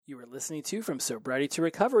You are listening to From Sobriety to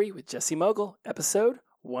Recovery with Jesse Mogul, episode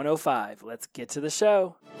 105. Let's get to the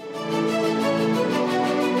show.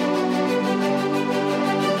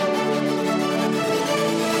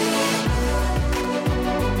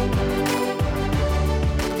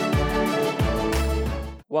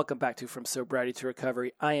 Welcome back to From Sobriety to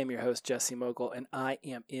Recovery. I am your host, Jesse Mogul, and I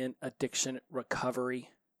am in addiction recovery.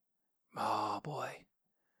 Oh boy,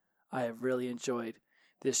 I have really enjoyed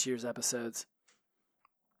this year's episodes.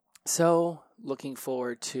 So, looking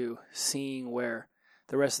forward to seeing where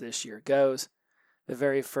the rest of this year goes. The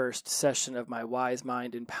very first session of my Wise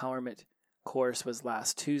Mind Empowerment course was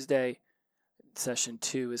last Tuesday. Session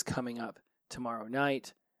 2 is coming up tomorrow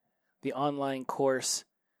night. The online course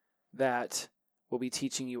that will be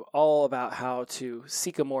teaching you all about how to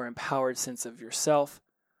seek a more empowered sense of yourself,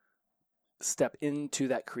 step into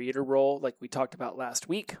that creator role like we talked about last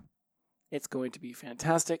week. It's going to be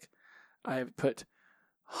fantastic. I have put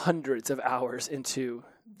hundreds of hours into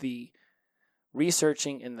the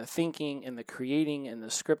researching and the thinking and the creating and the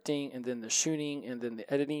scripting and then the shooting and then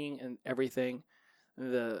the editing and everything.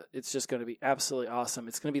 It's just going to be absolutely awesome.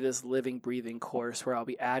 It's going to be this living, breathing course where I'll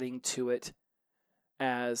be adding to it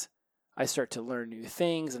as I start to learn new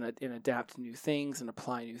things and adapt to new things and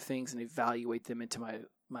apply new things and evaluate them into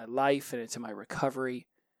my life and into my recovery.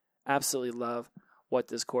 Absolutely love what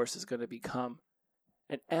this course is going to become.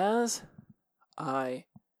 And as I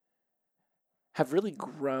have really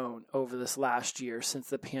grown over this last year since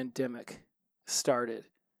the pandemic started,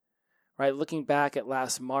 right? Looking back at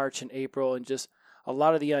last March and April and just a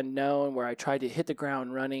lot of the unknown where I tried to hit the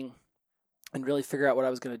ground running and really figure out what I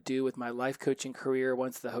was going to do with my life coaching career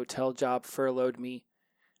once the hotel job furloughed me.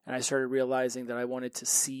 And I started realizing that I wanted to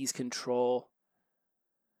seize control.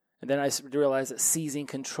 And then I realized that seizing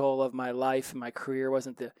control of my life and my career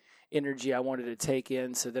wasn't the energy I wanted to take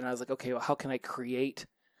in. So then I was like, okay, well, how can I create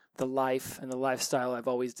the life and the lifestyle I've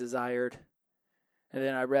always desired? And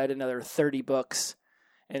then I read another 30 books,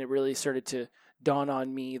 and it really started to dawn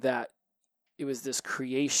on me that it was this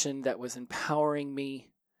creation that was empowering me,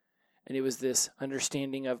 and it was this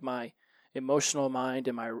understanding of my emotional mind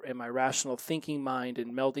and my rational thinking mind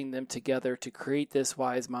and melding them together to create this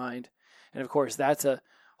wise mind. And of course, that's a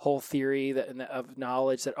whole theory of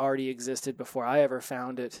knowledge that already existed before I ever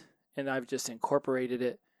found it, and I've just incorporated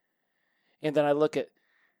it. And then I look at,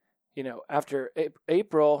 after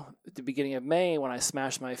April, at the beginning of May, when I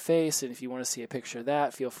smashed my face, and if you want to see a picture of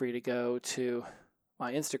that, feel free to go to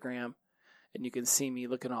my Instagram, and you can see me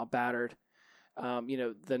looking all battered.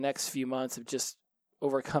 The next few months of just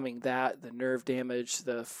overcoming that, the nerve damage,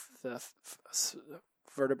 the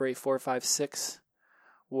vertebrae 4, 5, 6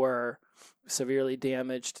 were severely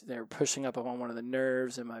damaged. They were pushing up on one of the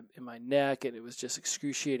nerves in my neck, and it was just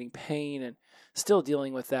excruciating pain, and still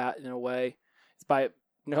dealing with that in a way. It's by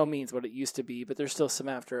no means what it used to be, but there's still some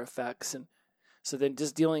after effects. And so then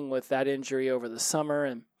just dealing with that injury over the summer,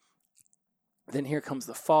 and then here comes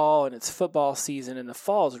the fall, and it's football season, and the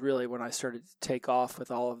fall is really when I started to take off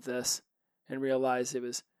with all of this and realize it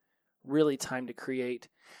was really time to create.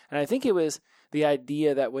 And I think it was the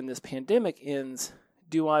idea that when this pandemic ends,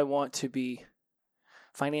 do I want to be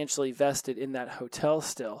financially vested in that hotel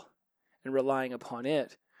still and relying upon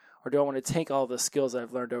it? Or do I want to take all the skills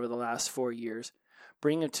I've learned over the last 4 years,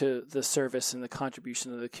 bring them to the service and the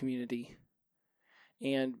contribution of the community,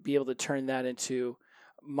 and be able to turn that into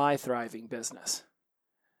my thriving business,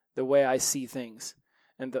 the way I see things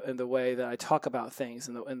and the way that I talk about things,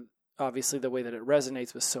 and obviously the way that it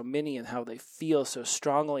resonates with so many and how they feel so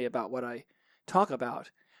strongly about what I talk about.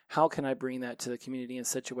 How can I bring that to the community in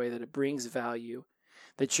such a way that it brings value,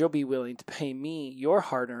 that you'll be willing to pay me your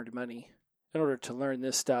hard-earned money in order to learn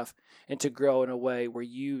this stuff and to grow in a way where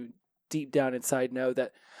you deep down inside know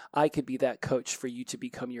that I could be that coach for you to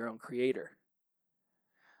become your own creator.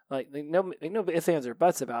 Like, no ifs, ands, or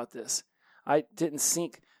buts about this. I didn't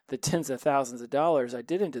sink the tens of thousands of dollars I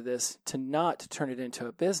did into this to not turn it into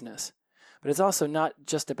a business. But it's also not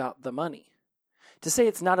just about the money. To say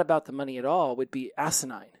it's not about the money at all would be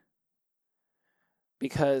asinine.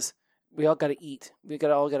 Because we all got to eat. We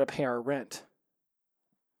all got to pay our rent.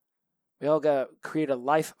 We all got to create a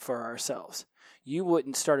life for ourselves. You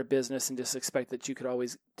wouldn't start a business and just expect that you could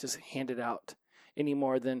always just hand it out any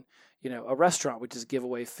more than, a restaurant would just give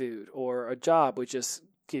away food, or a job would just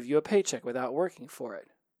give you a paycheck without working for it.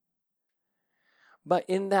 But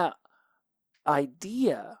in that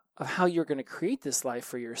idea of how you're going to create this life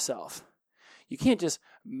for yourself, you can't just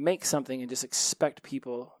make something and just expect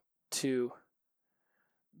people to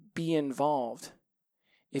be involved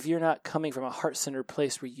if you're not coming from a heart-centered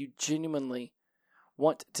place where you genuinely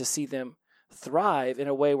want to see them thrive in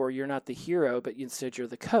a way where you're not the hero, but instead you're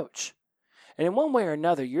the coach. And in one way or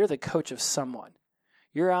another, you're the coach of someone.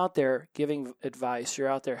 You're out there giving advice. You're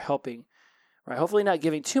out there helping, right? Hopefully not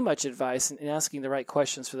giving too much advice and asking the right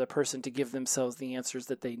questions for the person to give themselves the answers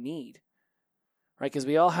that they need, right? Because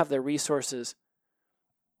we all have the resources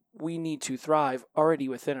we need to thrive already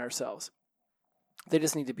within ourselves. They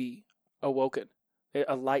just need to be awoken.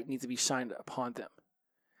 A light needs to be shined upon them.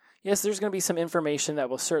 Yes, there's going to be some information that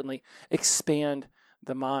will certainly expand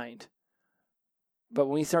the mind. But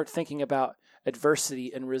when we start thinking about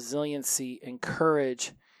adversity and resiliency and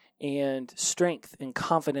courage and strength and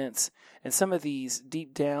confidence and some of these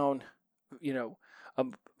deep down,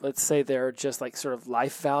 let's say they're just like sort of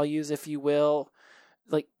life values, if you will,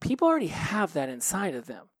 like people already have that inside of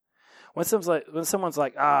them. When someone's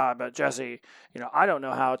like, but Jesse, I don't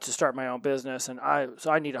know how to start my own business, and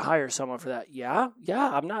so I need to hire someone for that. Yeah,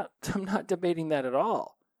 I'm not debating that at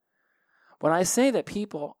all. When I say that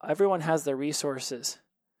everyone has the resources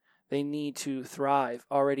they need to thrive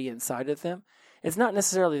already inside of them, it's not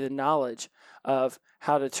necessarily the knowledge of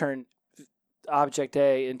how to turn object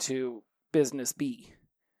A into business B.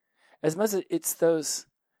 As much as it's those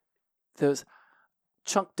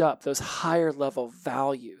chunked up, those higher level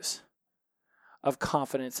values of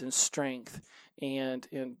confidence and strength and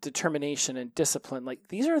determination and discipline. Like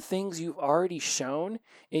these are things you've already shown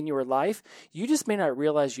in your life. You just may not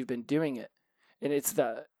realize you've been doing it. And it's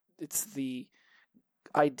the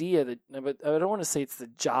idea that, but I don't want to say it's the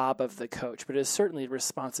job of the coach, but it's certainly the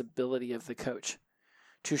responsibility of the coach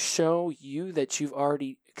to show you that you've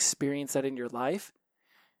already experienced that in your life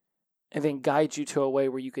and then guide you to a way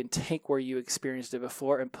where you can take where you experienced it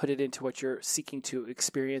before and put it into what you're seeking to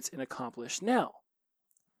experience and accomplish now.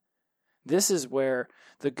 This is where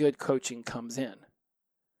the good coaching comes in.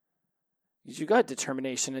 You got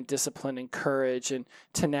determination and discipline and courage and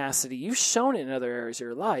tenacity. You've shown it in other areas of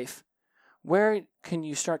your life. Where can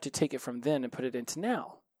you start to take it from then and put it into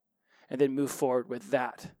now? And then move forward with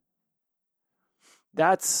that.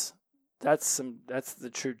 That's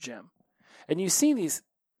the true gem. And you see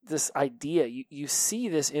this idea, you see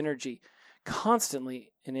this energy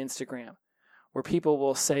constantly in Instagram where people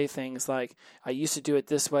will say things like, I used to do it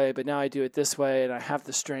this way, but now I do it this way, and I have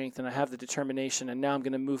the strength and I have the determination, and now I'm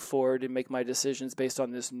going to move forward and make my decisions based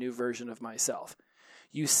on this new version of myself.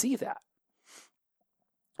 You see that.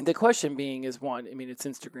 The question being is one, it's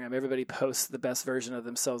Instagram. Everybody posts the best version of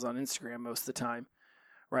themselves on Instagram most of the time,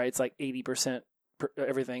 right? It's like 80%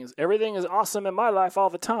 everything is awesome in my life all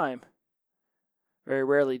the time. Very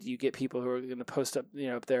rarely do you get people who are going to post up,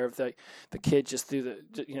 up there if the kid just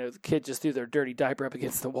threw their dirty diaper up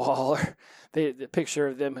against the wall, or the picture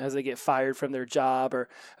of them as they get fired from their job, or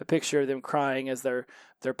a picture of them crying as their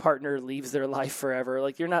partner leaves their life forever.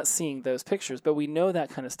 Like, you're not seeing those pictures, but we know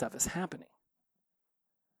that kind of stuff is happening.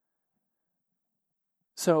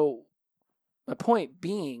 So my point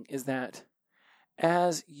being is that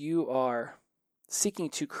as you are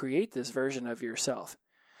seeking to create this version of yourself,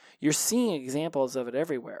 you're seeing examples of it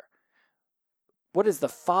everywhere. What is the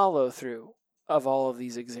follow-through of all of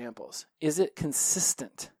these examples? Is it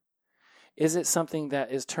consistent? Is it something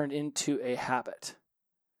that is turned into a habit?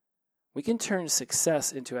 We can turn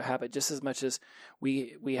success into a habit just as much as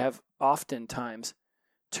we have oftentimes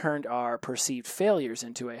turned our perceived failures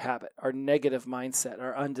into a habit, our negative mindset,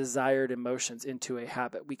 our undesired emotions into a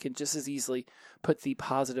habit. We can just as easily put the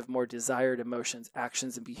positive, more desired emotions,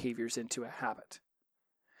 actions, and behaviors into a habit.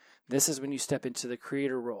 This is when you step into the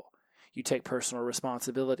creator role. You take personal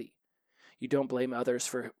responsibility. You don't blame others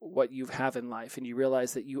for what you have in life, and you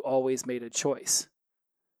realize that you always made a choice.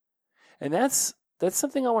 And that's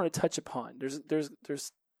something I want to touch upon.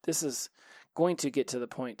 This is going to get to the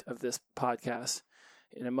point of this podcast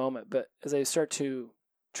in a moment, but as I start to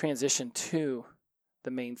transition to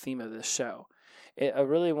the main theme of this show, I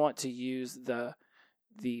really want to use the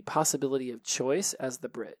possibility of choice as the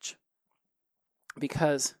bridge,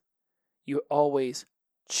 because you always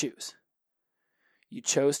choose. You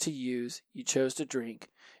chose to use, you chose to drink.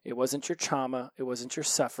 It wasn't your trauma, it wasn't your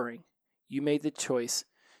suffering. You made the choice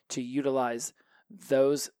to utilize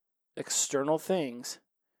those external things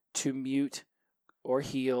to mute or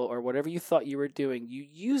heal or whatever you thought you were doing. You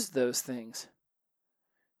used those things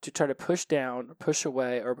to try to push down or push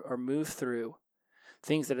away or move through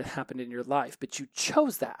things that had happened in your life. But you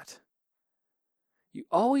chose that. You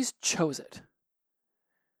always chose it.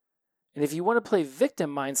 And if you want to play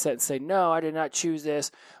victim mindset and say, no, I did not choose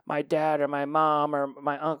this, my dad or my mom or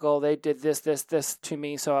my uncle, they did this to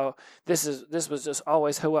me, so this was just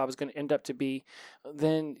always who I was going to end up to be,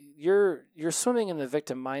 then you're swimming in the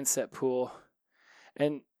victim mindset pool.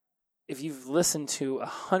 And if you've listened to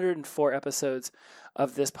 104 episodes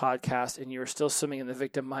of this podcast and you're still swimming in the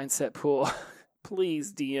victim mindset pool,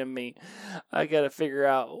 please DM me. I got to figure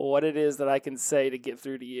out what it is that I can say to get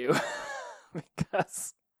through to you.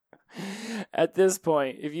 Because at this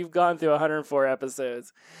point, if you've gone through 104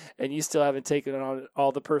 episodes and you still haven't taken on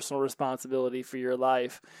all the personal responsibility for your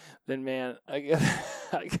life, then man, I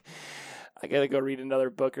gotta go read another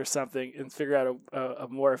book or something and figure out a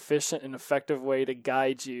more efficient and effective way to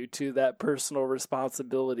guide you to that personal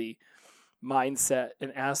responsibility mindset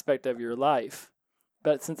and aspect of your life.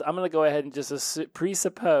 But since I'm going to go ahead and just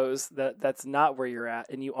presuppose that that's not where you're at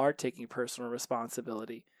and you are taking personal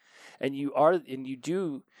responsibility and you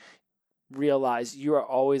do realize you are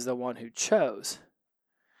always the one who chose.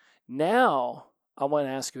 Now, I want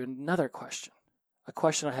to ask you another question. A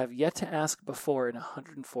question I have yet to ask before in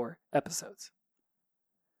 104 episodes.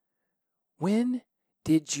 When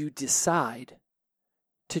did you decide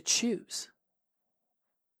to choose?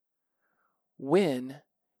 When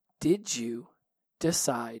did you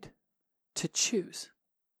decide to choose?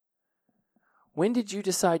 When did you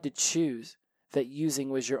decide to choose that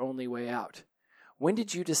using was your only way out? When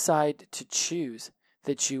did you decide to choose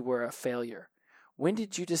that you were a failure? When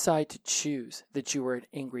did you decide to choose that you were an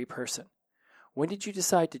angry person? When did you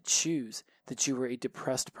decide to choose that you were a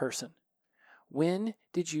depressed person? When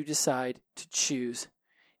did you decide to choose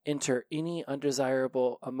enter any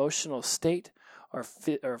undesirable emotional state or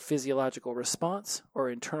physiological response or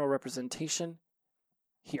internal representation?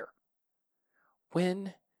 Here.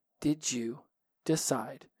 When did you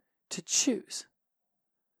decide to choose?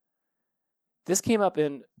 This came up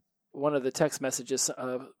in one of the text messages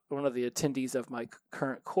of one of the attendees of my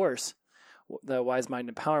current course, the Wise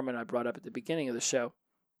Mind Empowerment I brought up at the beginning of the show.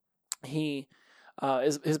 He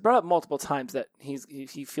has brought up multiple times that he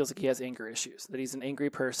feels like he has anger issues, that he's an angry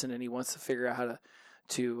person and he wants to figure out how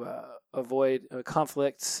to avoid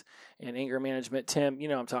conflicts and anger management. Tim, you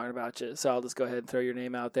know I'm talking about you, so I'll just go ahead and throw your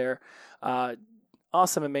name out there.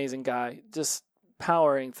 Awesome, amazing guy, just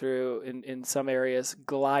powering through in some areas,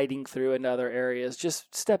 gliding through in other areas,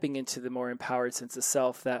 just stepping into the more empowered sense of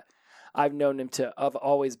self that I've known him to have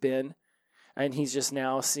always been. And he's just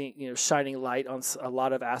now seeing, shining light on a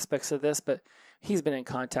lot of aspects of this, but he's been in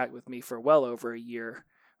contact with me for well over a year.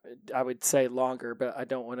 I would say longer, but I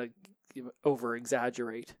don't want to over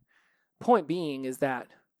exaggerate. Point being is that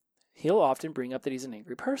he'll often bring up that he's an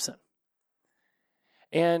angry person.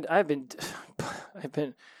 And I've been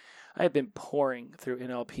pouring through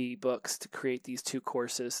NLP books to create these two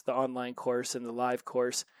courses, the online course and the live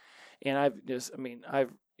course. And I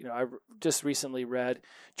just recently read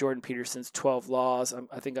Jordan Peterson's 12 Laws.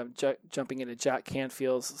 I think I'm jumping into Jack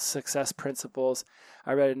Canfield's Success Principles.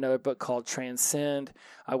 I read another book called Transcend.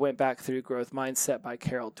 I went back through Growth Mindset by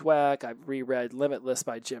Carol Dweck. I've reread Limitless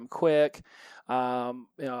by Jim Quick.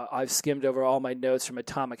 I've skimmed over all my notes from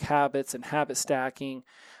Atomic Habits and Habit Stacking.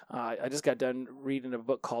 I just got done reading a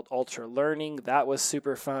book called Ultra Learning. That was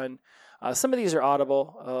super fun. Some of these are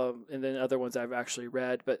Audible, and then other ones I've actually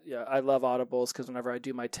read. But yeah, I love Audibles because whenever I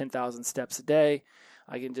do my 10,000 steps a day,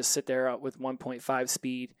 I can just sit there with 1.5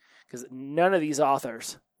 speed because none of these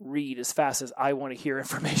authors read as fast as I want to hear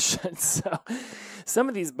information. So some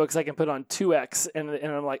of these books I can put on 2x, and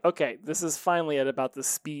I'm like, okay, this is finally at about the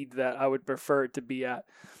speed that I would prefer it to be at.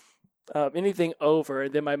 Anything over,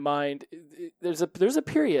 and then my mind, there's a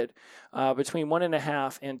period between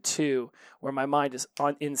 1.5 and 2 where my mind is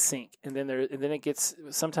in sync, and then it gets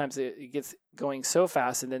going so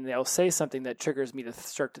fast, and then they'll say something that triggers me to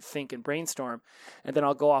start to think and brainstorm, and then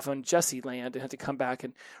I'll go off on Jesse land and have to come back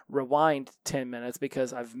and rewind 10 minutes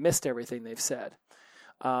because I've missed everything they've said.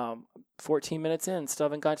 14 minutes in, still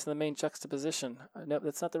haven't gotten to the main juxtaposition. No,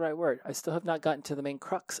 that's not the right word. I still have not gotten to the main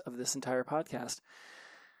crux of this entire podcast.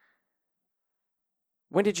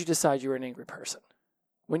 When did you decide you were an angry person?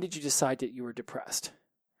 When did you decide that you were depressed?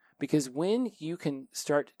 Because when you can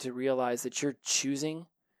start to realize that you're choosing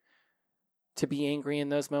to be angry in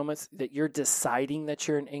those moments, that you're deciding that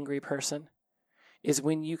you're an angry person, is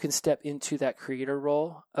when you can step into that creator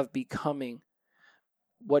role of becoming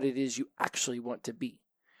what it is you actually want to be,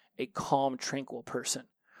 a calm, tranquil person,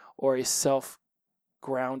 or a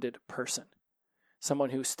self-grounded person, someone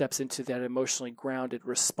who steps into that emotionally grounded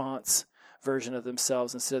response version of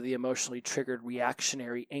themselves instead of the emotionally triggered,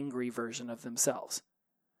 reactionary, angry version of themselves.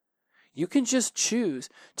 You can just choose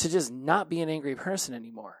to just not be an angry person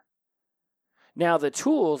anymore. Now, the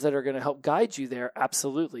tools that are going to help guide you there,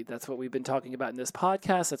 absolutely. That's what we've been talking about in this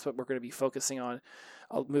podcast. That's what we're going to be focusing on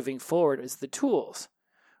moving forward is the tools.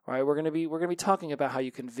 All right, we're going to be talking about how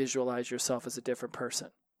you can visualize yourself as a different person.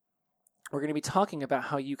 we're going to be talking about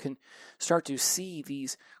how you can start to see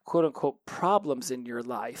these quote-unquote problems in your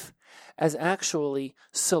life as actually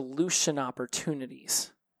solution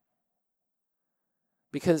opportunities.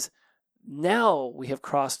 Because now we have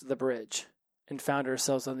crossed the bridge and found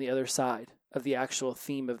ourselves on the other side of the actual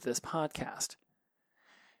theme of this podcast.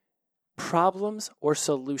 Problems or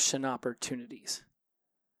solution opportunities.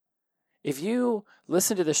 If you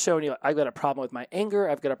listen to the show and you're like, I've got a problem with my anger,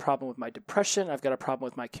 I've got a problem with my depression, I've got a problem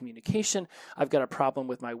with my communication, I've got a problem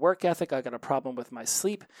with my work ethic, I've got a problem with my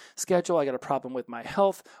sleep schedule, I got a problem with my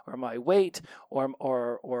health or my weight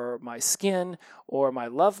or my skin or my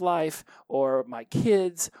love life or my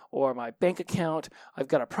kids or my bank account, I've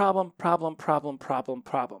got a problem.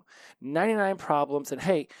 99 problems, and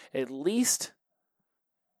hey, at least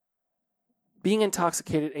being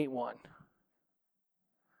intoxicated ain't one.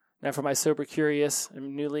 Now, for my sober curious,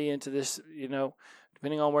 I'm newly into this,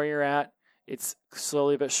 depending on where you're at, it's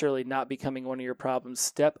slowly but surely not becoming one of your problems.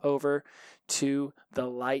 Step over to the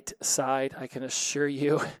light side. I can assure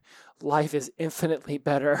you, life is infinitely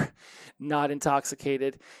better not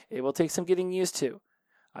intoxicated. It will take some getting used to.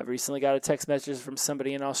 I've recently got a text message from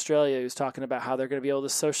somebody in Australia who's talking about how they're going to be able to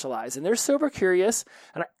socialize. And they're sober curious,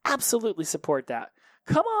 and I absolutely support that.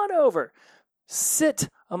 Come on over. Sit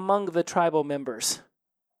among the tribal members.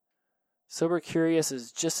 Sober Curious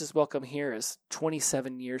is just as welcome here as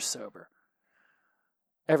 27 years sober.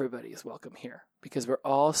 Everybody is welcome here because we're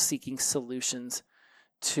all seeking solutions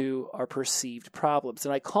to our perceived problems.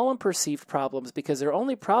 And I call them perceived problems because they're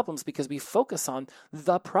only problems because we focus on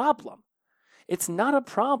the problem. It's not a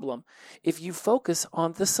problem if you focus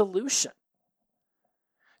on the solution.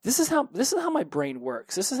 This is how my brain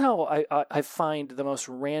works. This is how I find the most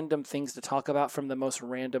random things to talk about from the most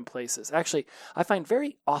random places. Actually, I find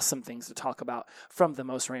very awesome things to talk about from the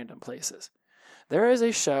most random places. There is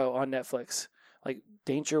a show on Netflix, like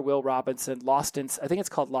Danger Will Robinson, I think it's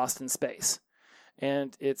called Lost in Space.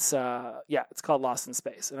 And it's called Lost in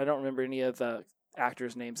Space. And I don't remember any of the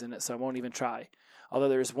actors' names in it, so I won't even try. Although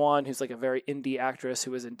there's one who's like a very indie actress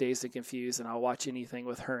who was in Dazed and Confused, and I'll watch anything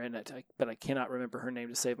with her in it, but I cannot remember her name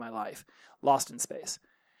to save my life. Lost in Space.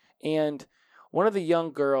 And one of the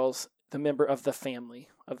young girls, the member of the family,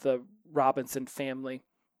 of the Robinson family,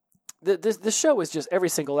 the show is just, every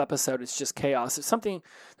single episode is just chaos. It's something,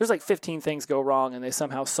 there's like 15 things go wrong, and they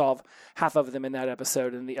somehow solve half of them in that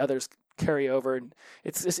episode, and the others carry over, and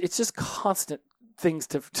it's just constant things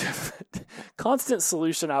to constant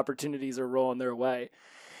solution opportunities are rolling their way.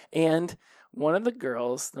 And one of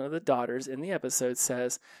the daughters in the episode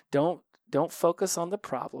says, don't focus on the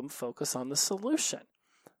problem, focus on the solution.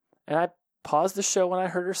 And I paused the show when I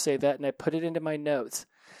heard her say that, and I put it into my notes.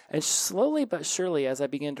 And slowly but surely, as I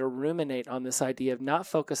began to ruminate on this idea of not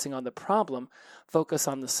focusing on the problem, focus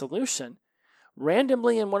on the solution,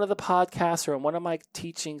 randomly in one of the podcasts or in one of my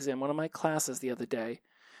teachings in one of my classes the other day,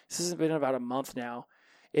 this has been about a month now,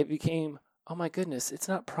 it became, oh my goodness, it's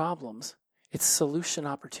not problems, it's solution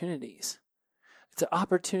opportunities. It's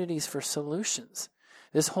opportunities for solutions.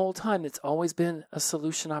 This whole time, it's always been a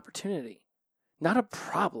solution opportunity. Not a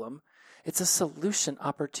problem, it's a solution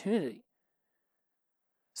opportunity.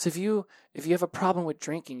 So if you have a problem with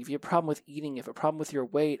drinking, if you have a problem with eating, if you have a problem with your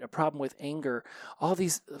weight, a problem with anger, all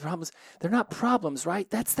these problems, they're not problems, right?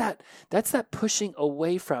 That's that pushing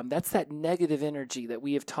away from, that's that negative energy that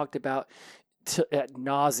we have talked about ad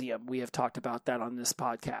nauseum. We have talked about that on this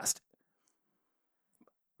podcast.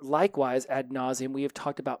 Likewise, ad nauseum, we have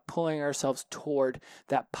talked about pulling ourselves toward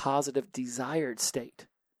that positive desired state.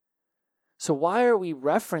 So why are we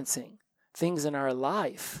referencing things in our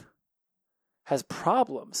life as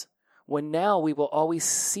problems when now we will always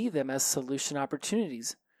see them as solution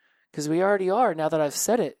opportunities? Because we already are. Now that I've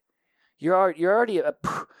said it, you're already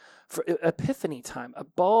for epiphany time. A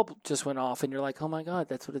bulb just went off and you're like, oh my God,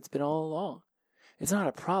 that's what it's been all along. It's not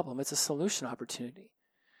a problem. It's a solution opportunity.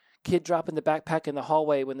 Kid dropping the backpack in the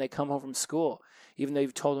hallway when they come home from school, even though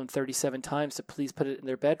you've told them 37 times to please put it in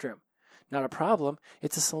their bedroom. Not a problem.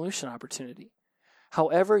 It's a solution opportunity.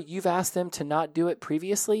 However, you've asked them to not do it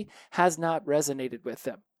previously has not resonated with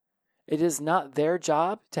them. It is not their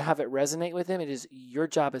job to have it resonate with them. It is your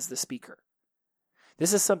job as the speaker.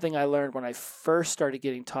 This is something I learned when I first started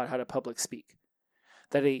getting taught how to public speak.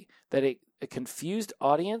 That a confused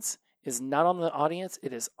audience is not on the audience,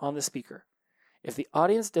 it is on the speaker. If the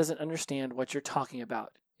audience doesn't understand what you're talking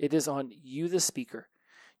about, it is on you, the speaker,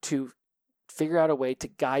 to figure out a way to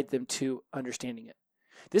guide them to understanding it.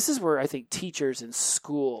 This is where I think teachers in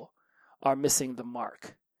school are missing the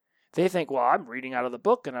mark. They think, well, I'm reading out of the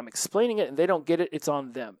book and I'm explaining it, and they don't get it. It's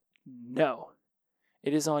on them. No,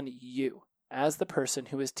 it is on you as the person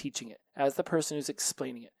who is teaching it, as the person who's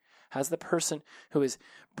explaining it. Has the person who is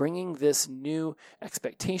bringing this new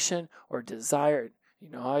expectation or desire, you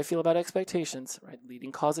know how I feel about expectations, right?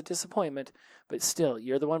 Leading cause of disappointment, but still,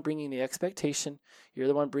 you're the one bringing the expectation. You're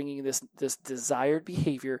the one bringing this desired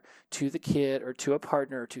behavior to the kid or to a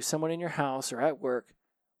partner or to someone in your house or at work,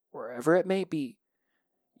 wherever it may be.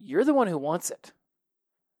 You're the one who wants it.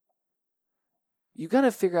 You got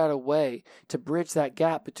to figure out a way to bridge that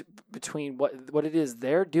gap between what it is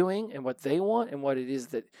they're doing and what they want and what it is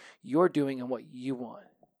that you're doing and what you want.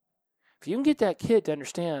 If you can get that kid to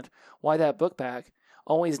understand why that book bag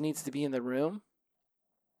always needs to be in the room,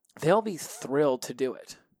 they'll be thrilled to do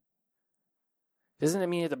it. Doesn't it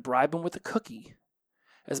mean you have to bribe them with a cookie?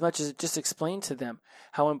 As much as it just explain to them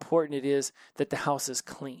how important it is that the house is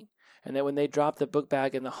clean. And that when they drop the book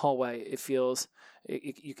bag in the hallway, it feels,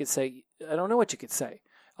 you could say, I don't know what you could say.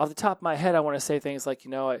 Off the top of my head, I want to say things like,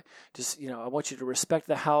 I want you to respect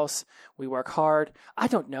the house. We work hard. I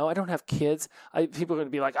don't know. I don't have kids. People are going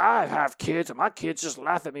to be like, I have kids, and my kids just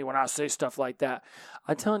laugh at me when I say stuff like that.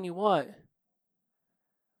 I'm telling you what.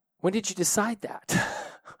 When did you decide that?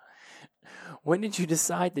 When did you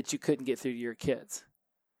decide that you couldn't get through to your kids?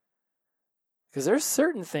 Because there's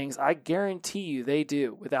certain things I guarantee you they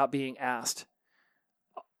do without being asked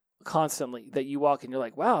constantly that you walk and you're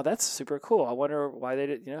like, wow, that's super cool. I wonder why they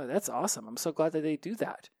did, that's awesome. I'm so glad that they do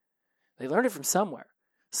that. They learned it from somewhere.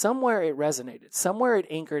 Somewhere it resonated. Somewhere it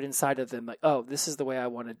anchored inside of them like, oh, this is the way I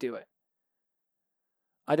want to do it.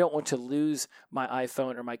 I don't want to lose my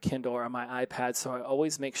iPhone or my Kindle or my iPad, so I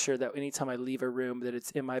always make sure that anytime I leave a room that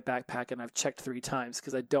it's in my backpack and I've checked 3 times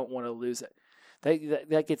because I don't want to lose it.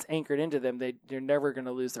 That gets anchored into them. They're never going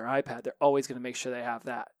to lose their iPad. They're always going to make sure they have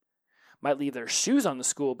that. Might leave their shoes on the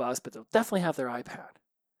school bus, but they'll definitely have their iPad.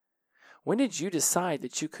 When did you decide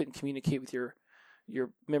that you couldn't communicate with your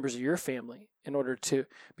members of your family in order to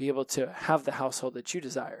be able to have the household that you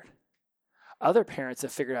desired? Other parents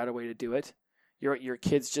have figured out a way to do it. Your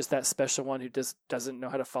kid's just that special one who doesn't know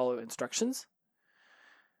how to follow instructions.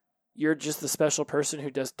 You're just the special person who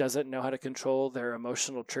doesn't know how to control their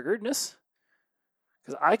emotional triggeredness.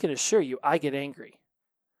 Because I can assure you, I get angry.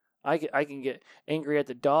 I can get angry at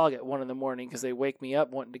the dog at 1 a.m. because they wake me up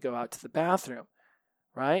wanting to go out to the bathroom,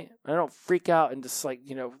 right? I don't freak out and just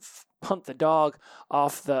punt the dog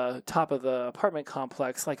off the top of the apartment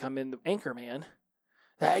complex like I'm in the Anchorman.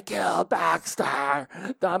 They killed Baxter,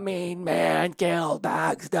 the mean man killed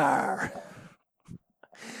Baxter.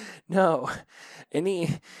 No,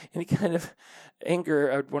 any kind of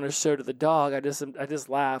anger I would want to show to the dog, I just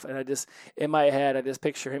laugh, and in my head I just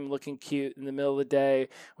picture him looking cute in the middle of the day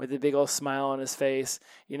with a big old smile on his face,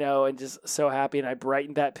 and just so happy, and I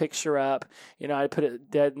brighten that picture up, I put it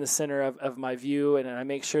dead in the center of my view, and I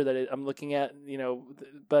make sure that I'm looking at,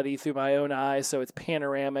 Buddy through my own eyes, so it's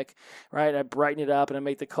panoramic, right? I brighten it up and I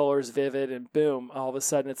make the colors vivid, and boom, all of a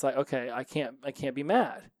sudden it's like, okay, I can't be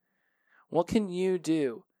mad. What can you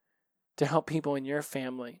do to help people in your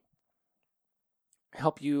family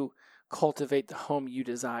help you cultivate the home you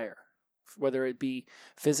desire, whether it be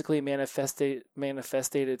physically manifested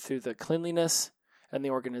through the cleanliness and the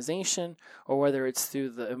organization, or whether it's through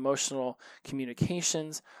the emotional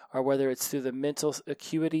communications, or whether it's through the mental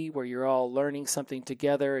acuity where you're all learning something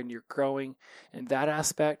together and you're growing in that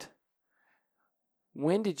aspect.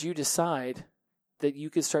 When did you decide that you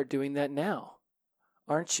could start doing that now?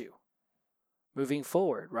 Aren't you? Moving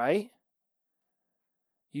forward, right?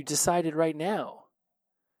 You decided right now.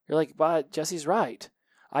 You're like, well, Jesse's right.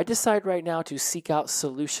 I decide right now to seek out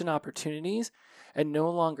solution opportunities and no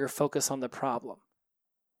longer focus on the problem.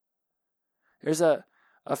 There's a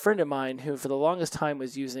friend of mine who for the longest time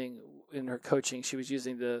was using, in her coaching, she was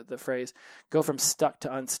using the phrase, go from stuck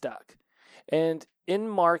to unstuck. And in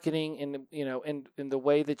marketing and, in the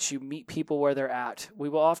way that you meet people where they're at, we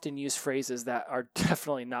will often use phrases that are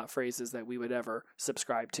definitely not phrases that we would ever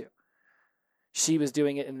subscribe to. She was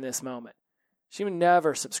doing it in this moment. She would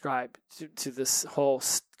never subscribe to this whole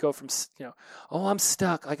go from, oh, I'm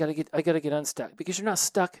stuck. I gotta get unstuck. Because you're not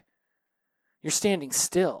stuck. You're standing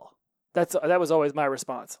still. That was always my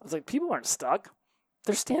response. I was like, people aren't stuck.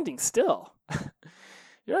 They're standing still.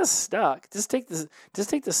 You're not stuck. Just take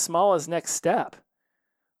the smallest next step.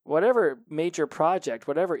 Whatever major project,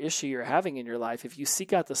 whatever issue you're having in your life, if you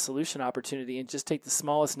seek out the solution opportunity and just take the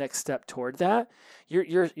smallest next step toward that,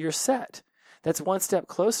 you're set. That's one step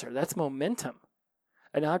closer. That's momentum.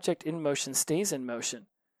 An object in motion stays in motion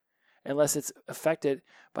unless it's affected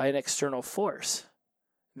by an external force.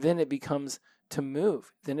 Then it becomes to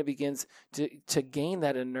move. Then it begins to gain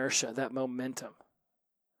that inertia, that momentum.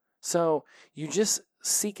 So you just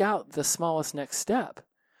seek out the smallest next step.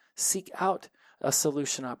 Seek out a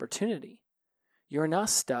solution opportunity. You're not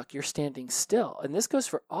stuck. You're standing still. And this goes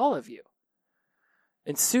for all of you.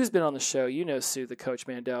 And Sue's been on the show. You know Sue, the Coach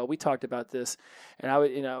Mandel. We talked about this. And I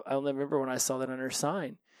only remember when I saw that on her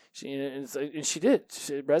sign. And she did.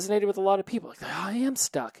 It resonated with a lot of people. Like, oh, I am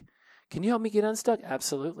stuck. Can you help me get unstuck?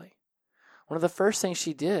 Absolutely. One of the first things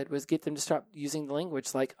she did was get them to start using the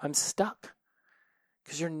language like, I'm stuck.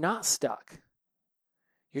 Because you're not stuck.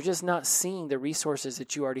 You're just not seeing the resources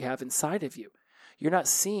that you already have inside of you. You're not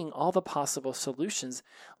seeing all the possible solutions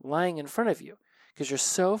lying in front of you because you're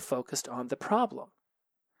so focused on the problem.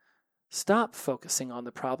 Stop focusing on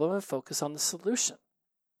the problem and focus on the solution.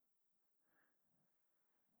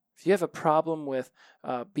 If you have a problem with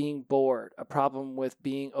being bored, a problem with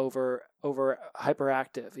being over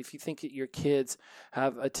hyperactive, if you think that your kids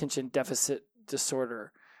have attention deficit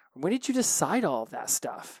disorder, when did you decide all of that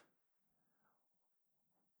stuff?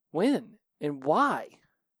 When and why?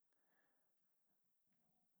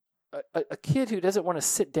 A kid who doesn't want to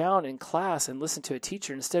sit down in class and listen to a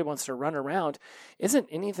teacher, instead wants to run around, isn't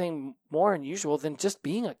anything more unusual than just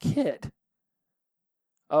being a kid.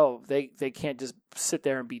 Oh, they can't just sit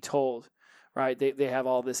there and be told, right? They have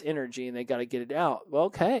all this energy and they got to get it out. Well,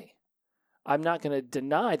 okay. I'm not going to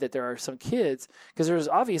deny that there are some kids, because there's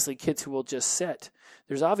obviously kids who will just sit.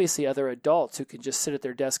 There's obviously other adults who can just sit at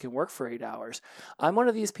their desk and work for 8 hours. I'm one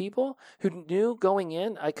of these people who knew going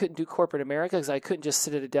in I couldn't do corporate America because I couldn't just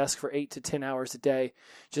sit at a desk for 8 to 10 hours a day,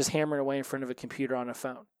 just hammering away in front of a computer on a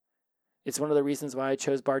phone. It's one of the reasons why I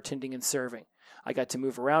chose bartending and serving. I got to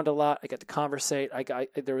move around a lot. I got to conversate.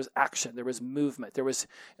 There was action. There was movement. It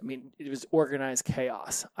was organized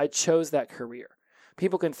chaos. I chose that career.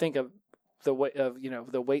 People can think of the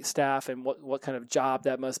wait staff and what kind of job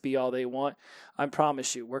that must be all they want. I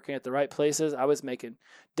promise you, working at the right places, I was making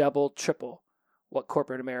double, triple what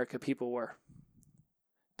corporate America people were.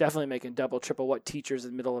 Definitely making double, triple what teachers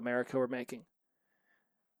in middle America were making.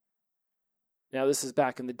 Now, this is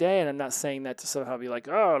back in the day, and I'm not saying that to somehow be like,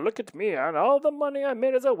 oh, look at me and all the money I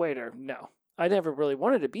made as a waiter. No, I never really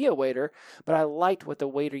wanted to be a waiter, but I liked what the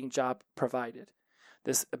waiting job provided.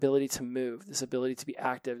 This ability to move, this ability to be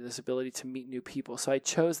active, this ability to meet new people. So I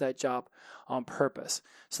chose that job on purpose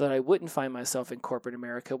so that I wouldn't find myself in corporate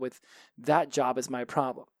America with that job as my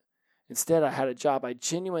problem. Instead, I had a job I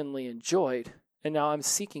genuinely enjoyed, and now I'm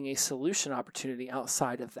seeking a solution opportunity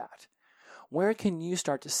outside of that. Where can you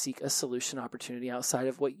start to seek a solution opportunity outside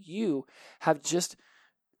of what you have just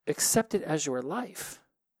accepted as your life?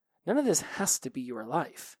 None of this has to be your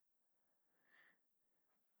life.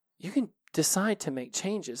 You can decide to make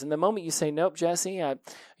changes. And the moment you say, nope, Jesse, I'm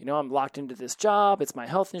locked into this job. It's my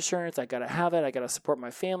health insurance. I got to have it. I got to support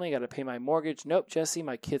my family. I got to pay my mortgage. Nope, Jesse,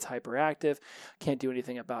 my kid's hyperactive. Can't do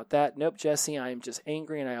anything about that. Nope, Jesse, I am just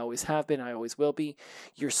angry and I always have been. I always will be.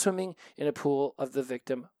 You're swimming in a pool of the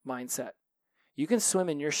victim mindset. You can swim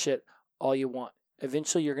in your shit all you want.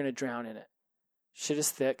 Eventually, you're going to drown in it. Shit is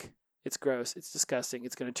thick. It's gross. It's disgusting.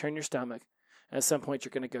 It's going to turn your stomach. And at some point,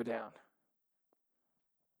 you're going to go down.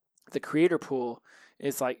 The creator pool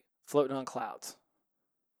is like floating on clouds.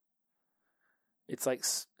 It's like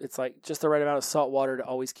just the right amount of salt water to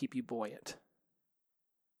always keep you buoyant.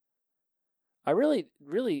 I really,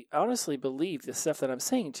 really honestly believe the stuff that I'm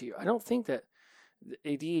saying to you. I don't think that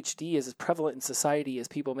ADHD is as prevalent in society as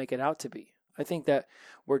people make it out to be. I think that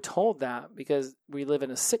we're told that because we live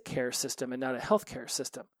in a sick care system and not a health care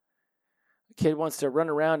system. A kid wants to run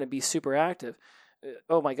around and be super active.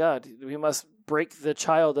 Oh my God, we must break the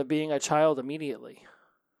child of being a child immediately.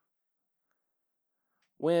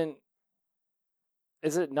 When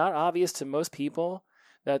is it not obvious to most people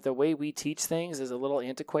that the way we teach things is a little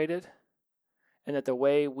antiquated? And that the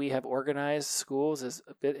way we have organized schools is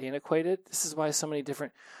a bit antiquated? This is why so many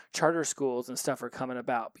different charter schools and stuff are coming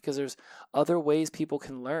about, because there's other ways people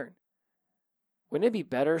can learn. Wouldn't it be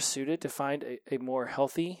better suited to find a more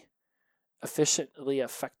healthy, efficiently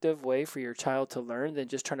effective way for your child to learn than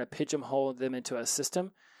just trying to pigeonhole them into a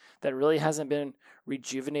system that really hasn't been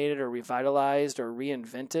rejuvenated or revitalized or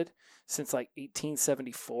reinvented since like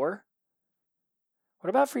 1874? What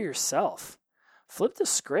about for yourself? Flip the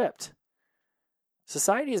script.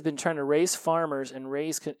 Society has been trying to raise farmers and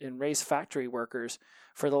raise factory workers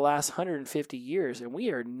for the last 150 years, and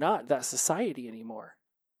we are not that society anymore.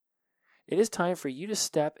 It is time for you to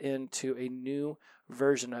step into a new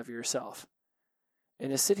version of yourself.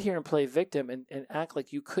 And to sit here and play victim and act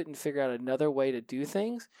like you couldn't figure out another way to do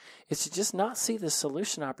things is to just not see the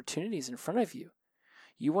solution opportunities in front of you.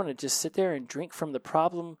 You want to just sit there and drink from the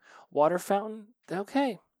problem water fountain?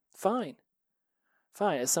 Okay, fine.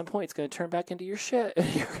 Fine, at some point it's going to turn back into your shit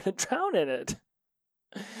and you're going to drown in it.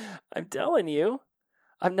 I'm telling you,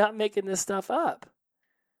 I'm not making this stuff up.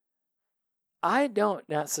 I don't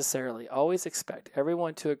necessarily always expect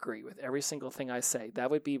everyone to agree with every single thing I say.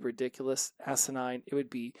 That would be ridiculous, asinine. It would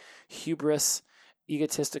be hubris,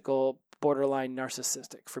 egotistical, borderline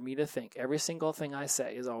narcissistic for me to think every single thing I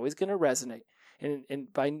say is always going to resonate.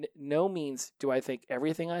 And by no means do I think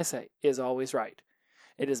everything I say is always right.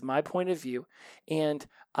 It is my point of view, and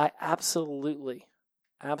I absolutely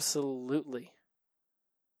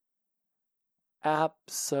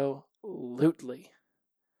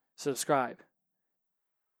subscribe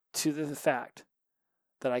to the fact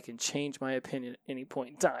that I can change my opinion at any point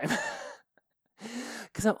in time.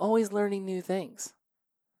 Because I'm always learning new things.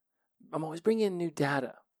 I'm always bringing in new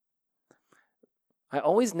data. I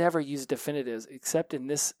always never use definitives except in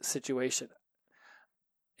this situation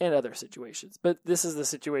and other situations. But this is the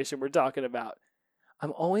situation we're talking about.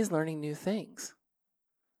 I'm always learning new things.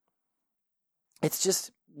 It's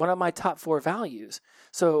just one of my top 4 values.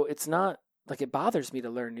 So it's not like it bothers me to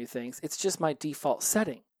learn new things. It's just my default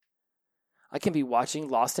setting. I can be watching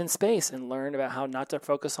Lost in Space and learn about how not to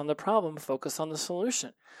focus on the problem, focus on the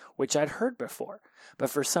solution, which I'd heard before. But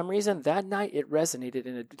for some reason, that night it resonated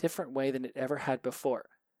in a different way than it ever had before.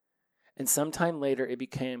 And sometime later it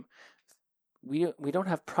became, we don't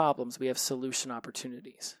have problems, we have solution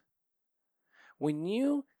opportunities. When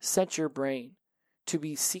you set your brain to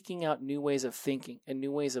be seeking out new ways of thinking and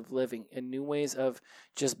new ways of living and new ways of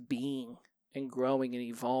just being and growing and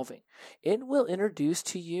evolving, it will introduce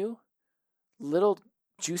to you little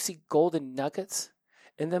juicy golden nuggets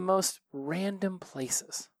in the most random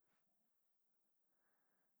places.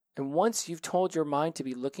 And once you've told your mind to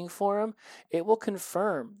be looking for them, it will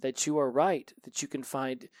confirm that you are right, that you can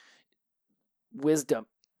find wisdom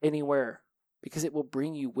anywhere, because it will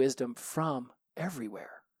bring you wisdom from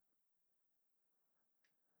everywhere.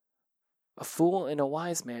 A fool and a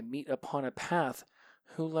wise man meet upon a path.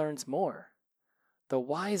 Who learns more? The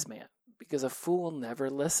wise man, because a fool never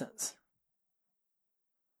listens.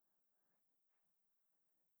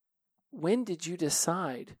 When did you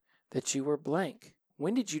decide that you were blank?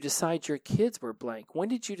 When did you decide your kids were blank? When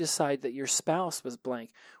did you decide that your spouse was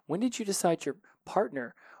blank? When did you decide your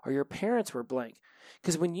partner or your parents were blank?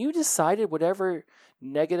 Because when you decided whatever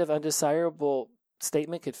negative, undesirable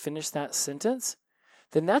statement could finish that sentence,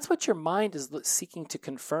 then that's what your mind is seeking to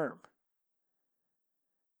confirm.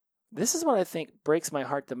 This is what I think breaks my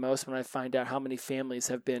heart the most when I find out how many families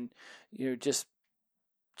have been, just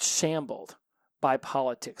shambled by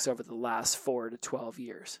politics over the last 4 to 12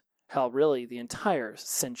 years. Hell, really, the entire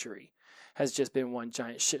century has just been one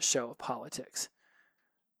giant shit show of politics.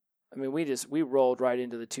 I mean, we rolled right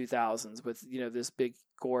into the 2000s with, this big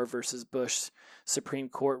Gore versus Bush Supreme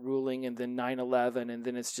Court ruling, and then 9/11, and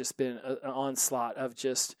then it's just been an onslaught of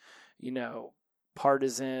just,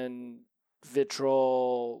 partisan,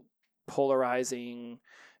 vitriol, polarizing,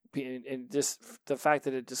 and just the fact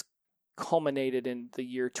that it just culminated in the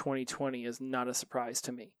year 2020 is not a surprise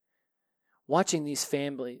to me. Watching these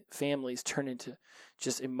families turn into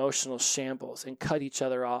just emotional shambles and cut each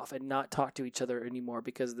other off and not talk to each other anymore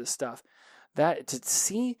because of this stuff. That to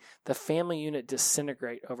see the family unit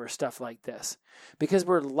disintegrate over stuff like this, because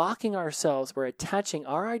we're locking ourselves, we're attaching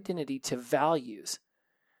our identity to values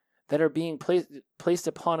that are being placed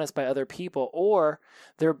upon us by other people, or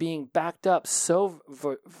they're being backed up so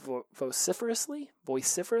vociferously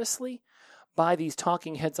by these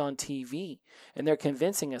talking heads on TV. And they're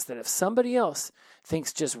convincing us that if somebody else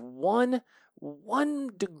thinks just one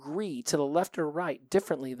degree to the left or right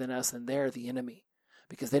differently than us, then they're the enemy,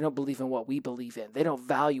 because they don't believe in what we believe in. They don't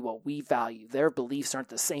value what we value. Their beliefs aren't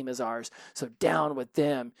the same as ours, so down with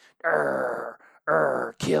them.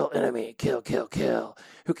 Kill enemy, kill.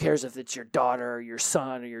 Who cares if it's your daughter or your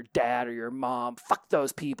son or your dad or your mom? Fuck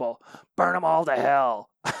those people. Burn them all to hell.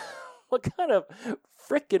 What kind of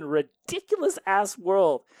freaking ridiculous ass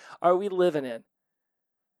world are we living in?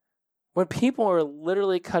 When people are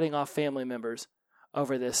literally cutting off family members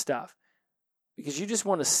over this stuff, because you just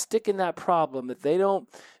want to stick in that problem that they don't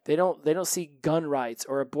see gun rights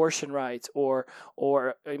or abortion rights or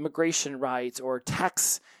immigration rights or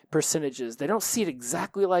tax percentages. They don't see it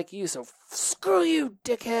exactly like you. So screw you,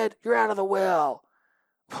 dickhead. You're out of the will.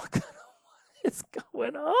 What is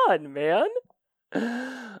going on, man?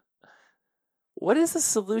 What is the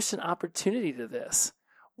solution opportunity to this?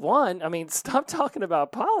 One, stop talking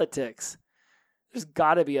about politics. There's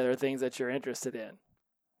got to be other things that you're interested in.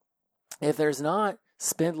 If there's not,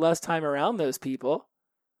 spend less time around those people.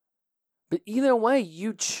 But either way,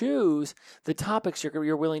 you choose the topics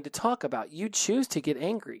you're willing to talk about. You choose to get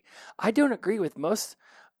angry. I don't agree with most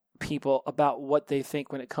people about what they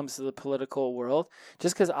think when it comes to the political world,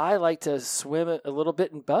 just because I like to swim a little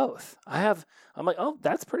bit in both. I'm like, oh,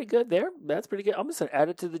 that's pretty good there. That's pretty good. I'm just going to add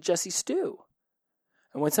it to the Jesse stew.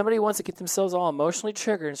 And when somebody wants to get themselves all emotionally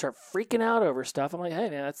triggered and start freaking out over stuff, I'm like, hey,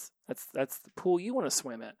 man, that's the pool you want to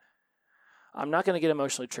swim in. I'm not going to get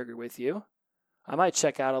emotionally triggered with you. I might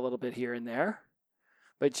check out a little bit here and there,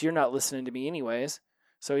 but you're not listening to me anyways.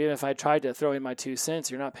 So even if I tried to throw in my 2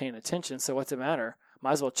 cents, you're not paying attention. So what's the matter?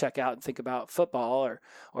 Might as well check out and think about football or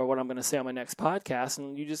what I'm going to say on my next podcast,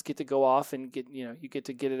 and you just get to go off and you get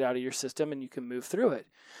to get it out of your system and you can move through it.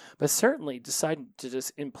 But certainly deciding to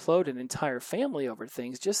just implode an entire family over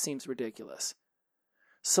things just seems ridiculous.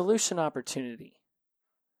 Solution opportunity.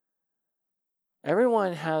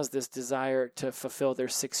 Everyone has this desire to fulfill their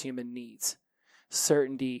 6 human needs: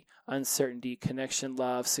 certainty, uncertainty, connection,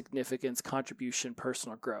 love, significance, contribution,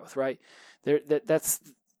 personal growth, right?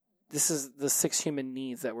 This is the 6 human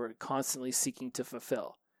needs that we're constantly seeking to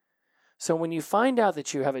fulfill. So when you find out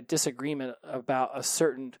that you have a disagreement about a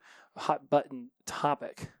certain hot button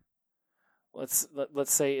topic, let's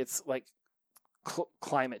say it's like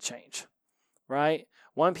climate change, right?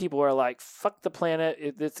 One people are like, fuck the planet,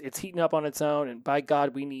 it's heating up on its own, and by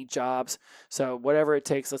God, we need jobs. So whatever it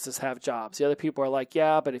takes, let's just have jobs. The other people are like,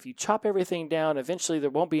 yeah, but if you chop everything down, eventually there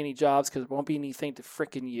won't be any jobs because there won't be anything to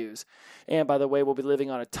frickin' use. And by the way, we'll be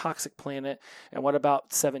living on a toxic planet. And what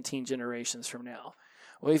about 17 generations from now?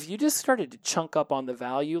 Well, if you just started to chunk up on the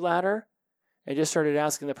value ladder and just started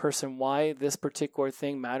asking the person why this particular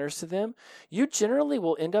thing matters to them, you generally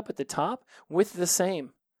will end up at the top with the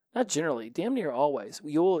same. Not generally, damn near always.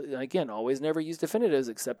 You will, again, always never use definitives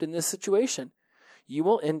except in this situation. You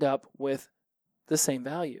will end up with the same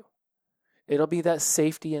value. It'll be that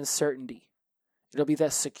safety and certainty. It'll be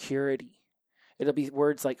that security. It'll be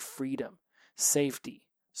words like freedom, safety,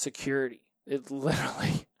 security. It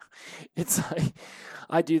literally, it's like,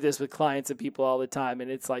 I do this with clients and people all the time,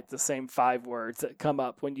 and it's like the same 5 words that come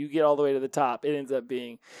up. When you get all the way to the top, it ends up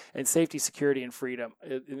being, and safety, security, and freedom.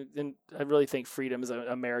 And I really think freedom is an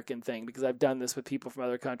American thing because I've done this with people from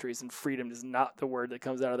other countries, and freedom is not the word that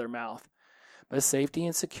comes out of their mouth. But safety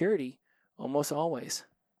and security, almost always,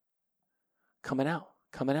 coming out.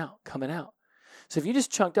 So if you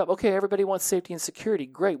just chunked up, okay, everybody wants safety and security,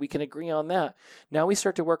 great, we can agree on that. Now we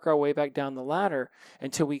start to work our way back down the ladder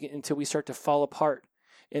until we start to fall apart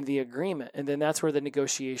in the agreement, and then that's where the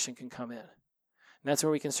negotiation can come in. And that's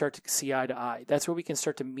where we can start to see eye to eye. That's where we can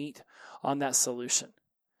start to meet on that solution.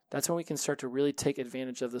 That's when we can start to really take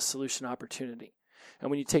advantage of the solution opportunity. And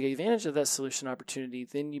when you take advantage of that solution opportunity,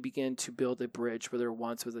 then you begin to build a bridge where there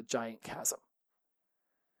once was a giant chasm.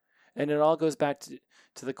 And it all goes back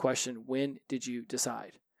to the question, when did you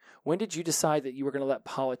decide? When did you decide that you were going to let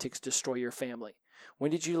politics destroy your family?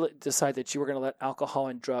 When did you decide that you were going to let alcohol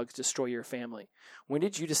and drugs destroy your family? When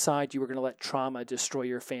did you decide you were going to let trauma destroy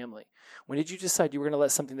your family? When did you decide you were going to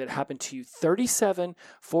let something that happened to you 37,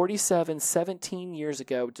 47, 17 years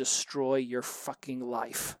ago destroy your fucking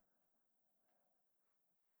life?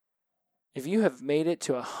 If you have made it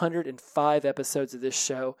to 105 episodes of this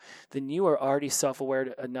show, then you are already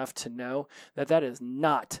self-aware enough to know that that is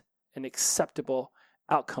not an acceptable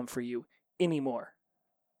outcome for you anymore.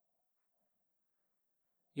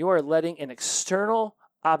 You are letting an external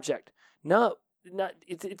object,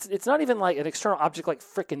 it's not even like an external object like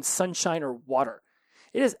frickin' sunshine or water.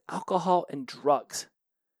 It is alcohol and drugs.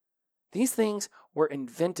 These things were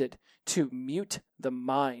invented to mute the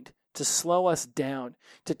mind, to slow us down,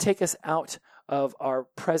 to take us out of our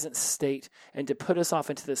present state, and to put us off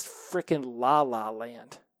into this frickin' la-la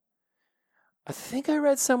land. I think I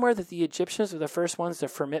read somewhere that the Egyptians were the first ones to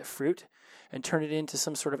ferment fruit and turn it into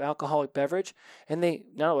some sort of alcoholic beverage. And they,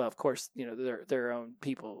 no, of course, their own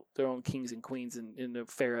people, their own kings and queens and the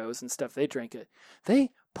pharaohs and stuff, they drank it.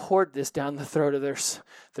 They poured this down the throat of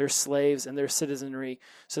their slaves and their citizenry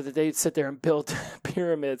so that they'd sit there and build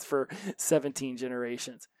pyramids for 17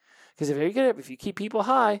 generations. Because if you keep people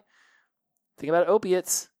high, think about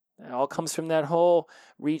opiates. It all comes from that whole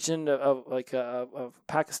region of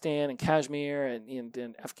Pakistan and Kashmir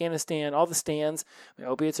and Afghanistan, all the stands.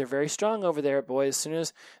 Opiates are very strong over there, boy. As soon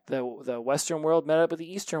as the Western world met up with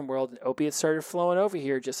the Eastern world, opiates started flowing over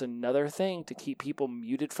here. Just another thing to keep people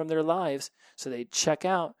muted from their lives so they'd check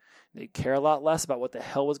out. They'd care a lot less about what the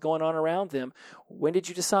hell was going on around them. When did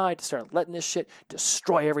you decide to start letting this shit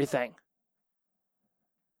destroy everything?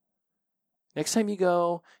 Next time you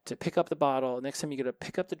go to pick up the bottle, next time you go to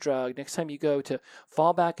pick up the drug, next time you go to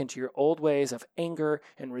fall back into your old ways of anger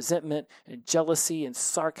and resentment and jealousy and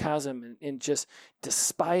sarcasm and just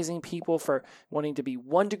despising people for wanting to be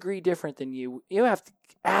 1 degree different than you, you have to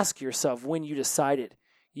ask yourself when you decided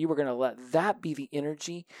You were going to let that be the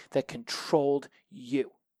energy that controlled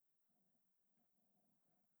you.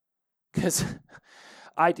 Because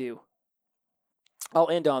I do. I'll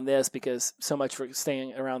end on this because so much for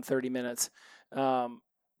staying around 30 minutes.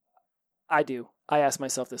 I do. I ask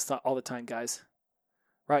myself this all the time, guys.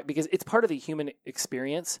 Right? Because it's part of the human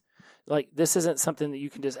experience. Like, this isn't something that you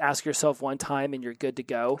can just ask yourself one time and you're good to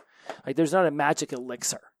go. Like, there's not a magic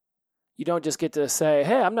elixir. You don't just get to say,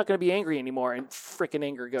 hey, I'm not going to be angry anymore, and freaking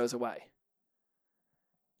anger goes away.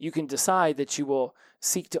 You can decide that you will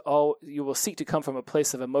seek to come from a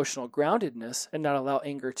place of emotional groundedness and not allow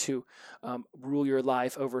anger to rule your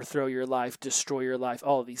life, overthrow your life, destroy your life,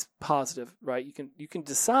 all of these positive, right? You can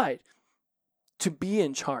decide to be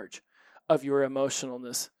in charge of your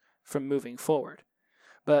emotionalness from moving forward.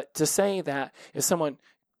 But to say that if someone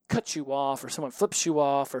cuts you off or someone flips you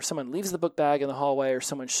off or someone leaves the book bag in the hallway or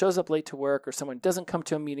someone shows up late to work or someone doesn't come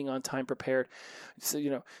to a meeting on time prepared,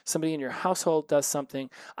 so, somebody in your household does something,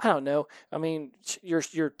 I don't know. I mean,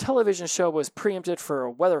 your television show was preempted for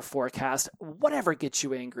a weather forecast. Whatever gets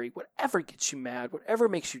you angry, whatever gets you mad, whatever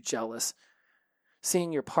makes you jealous,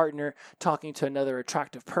 seeing your partner talking to another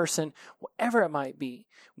attractive person, whatever it might be,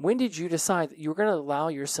 when did you decide that you were going to allow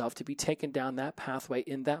yourself to be taken down that pathway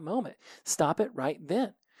in that moment? Stop it right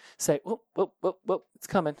then. Say, whoop, it's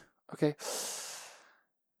coming. Okay.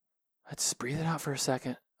 Let's just breathe it out for a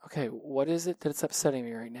second. Okay, what is it that's upsetting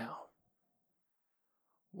me right now?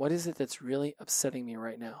 What is it that's really upsetting me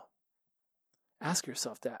right now? Ask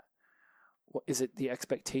yourself that. Is it the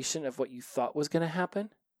expectation of what you thought was going to happen?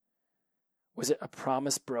 Was it a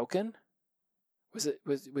promise broken? Was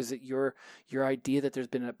it your idea that there's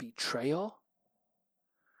been a betrayal?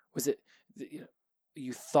 Was it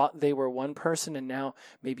you thought they were one person and now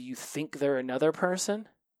maybe you think they're another person?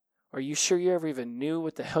 Are you sure you ever even knew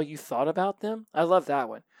what the hell you thought about them? I love that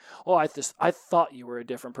one. Oh, I thought you were a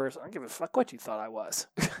different person. I don't give a fuck what you thought I was.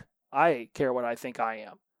 I care what I think I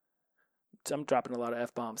am. I'm dropping a lot of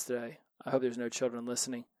F-bombs today. I hope there's no children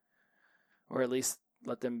listening. Or at least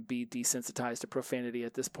let them be desensitized to profanity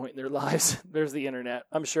at this point in their lives. There's the internet.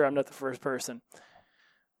 I'm sure I'm not the first person.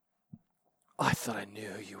 I thought I knew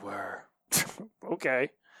who you were. Okay.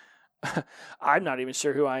 I'm not even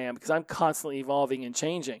sure who I am because I'm constantly evolving and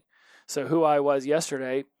changing. So who I was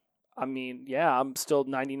yesterday, I mean, yeah, I'm still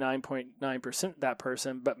 99.9% that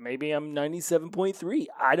person, but maybe I'm 97.3.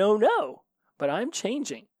 I don't know, but I'm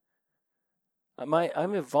changing.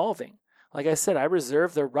 I'm evolving. Like I said, I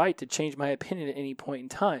reserve the right to change my opinion at any point in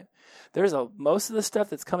time. Most of the stuff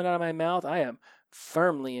that's coming out of my mouth, I am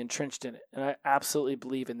firmly entrenched in it. And I absolutely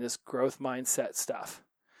believe in this growth mindset stuff.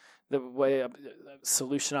 The way of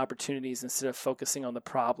solution opportunities instead of focusing on the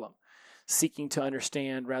problem. Seeking to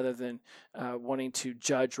understand rather than wanting to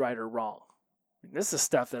judge right or wrong. This is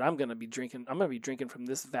stuff that I'm going to be drinking. I'm going to be drinking from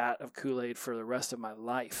this vat of Kool-Aid for the rest of my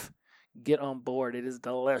life. Get on board. It is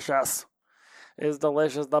delicious. It is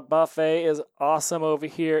delicious. The buffet is awesome over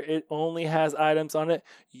here. It only has items on it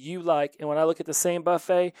you like. And when I look at the same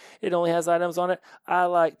buffet, it only has items on it I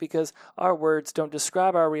like because our words don't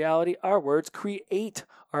describe our reality. Our words create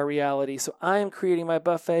our reality. So I am creating my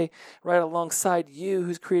buffet right alongside you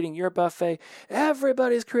who's creating your buffet.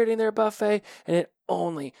 Everybody's creating their buffet and it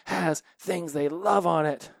only has things they love on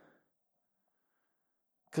it.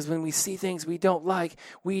 Because when we see things we don't like,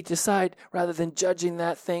 we decide rather than judging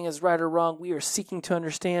that thing as right or wrong, we are seeking to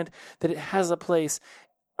understand that it has a place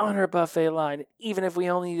on our buffet line. Even if we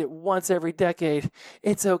only eat it once every decade,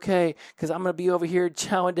 it's okay because I'm going to be over here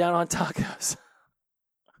chowing down on tacos.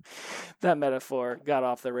 That metaphor got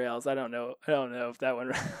off the rails. I don't know if that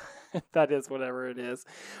one, that is whatever it is.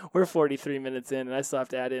 We're 43 minutes in and I still have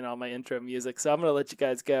to add in all my intro music. So I'm going to let you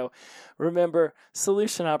guys go. Remember,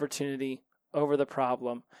 solution opportunity over the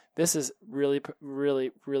problem. This is really,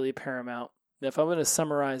 really, really paramount. If I'm going to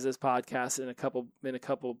summarize this podcast in a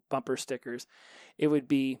couple bumper stickers, it would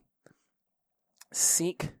be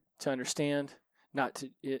seek to understand,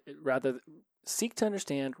 seek to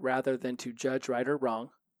understand rather than to judge right or wrong.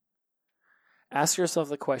 Ask yourself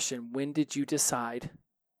the question, when did you decide?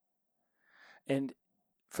 And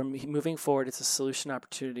from moving forward, it's a solution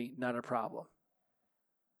opportunity, not a problem.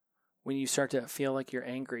 When you start to feel like you're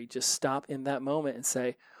angry, just stop in that moment and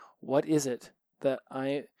say, what is it that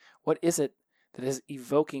is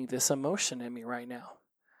evoking this emotion in me right now?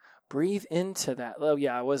 Breathe into that. Oh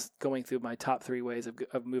yeah, I was going through my top 3 ways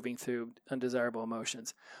of moving through undesirable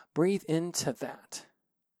emotions. Breathe into that.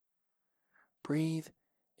 Breathe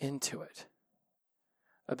into it.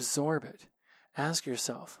 Absorb it. Ask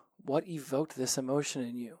yourself, what evoked this emotion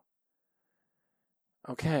in you?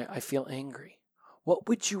 Okay, I feel angry. What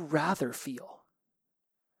would you rather feel?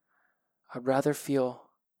 I'd rather feel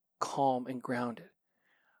calm and grounded.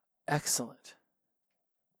 Excellent.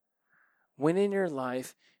 When in your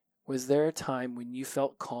life was there a time when you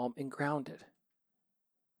felt calm and grounded?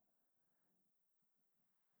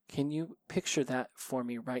 Can you picture that for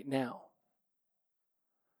me right now?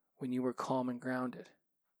 When you were calm and grounded?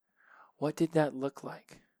 What did that look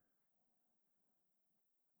like?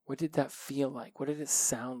 What did that feel like? What did it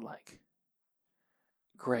sound like?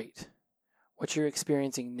 Great. What you're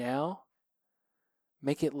experiencing now,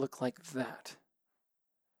 make it look like that.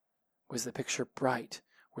 Was the picture bright?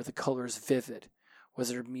 Were the colors vivid? Was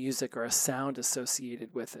there music or a sound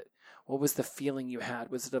associated with it? What was the feeling you had?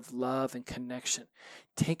 Was it of love and connection?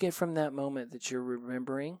 Take it from that moment that you're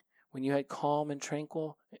remembering when you had calm and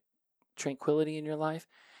tranquility in your life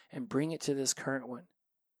and bring it to this current one.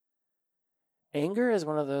 Anger is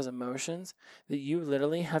one of those emotions that you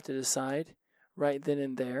literally have to decide right then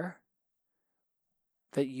and there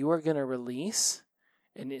that you are going to release,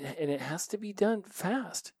 and it has to be done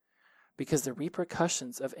fast, because the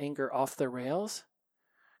repercussions of anger off the rails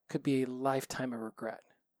could be a lifetime of regret.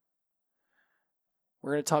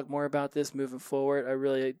 We're going to talk more about this moving forward. I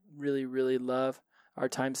really, really, really love our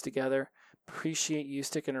times together. Appreciate you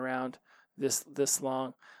sticking around this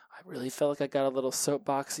long. I really felt like I got a little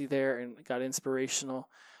soapboxy there and got inspirational.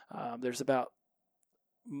 There's a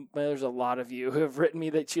lot of you who have written me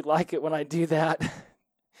that you like it when I do that.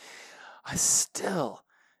 I still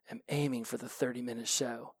am aiming for the 30-minute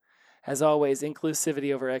show. As always,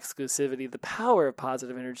 inclusivity over exclusivity, the power of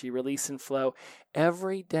positive energy, release and flow.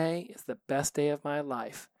 Every day is the best day of my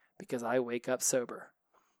life because I wake up sober.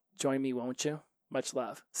 Join me, won't you? Much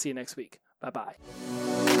love. See you next week.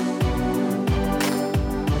 Bye-bye.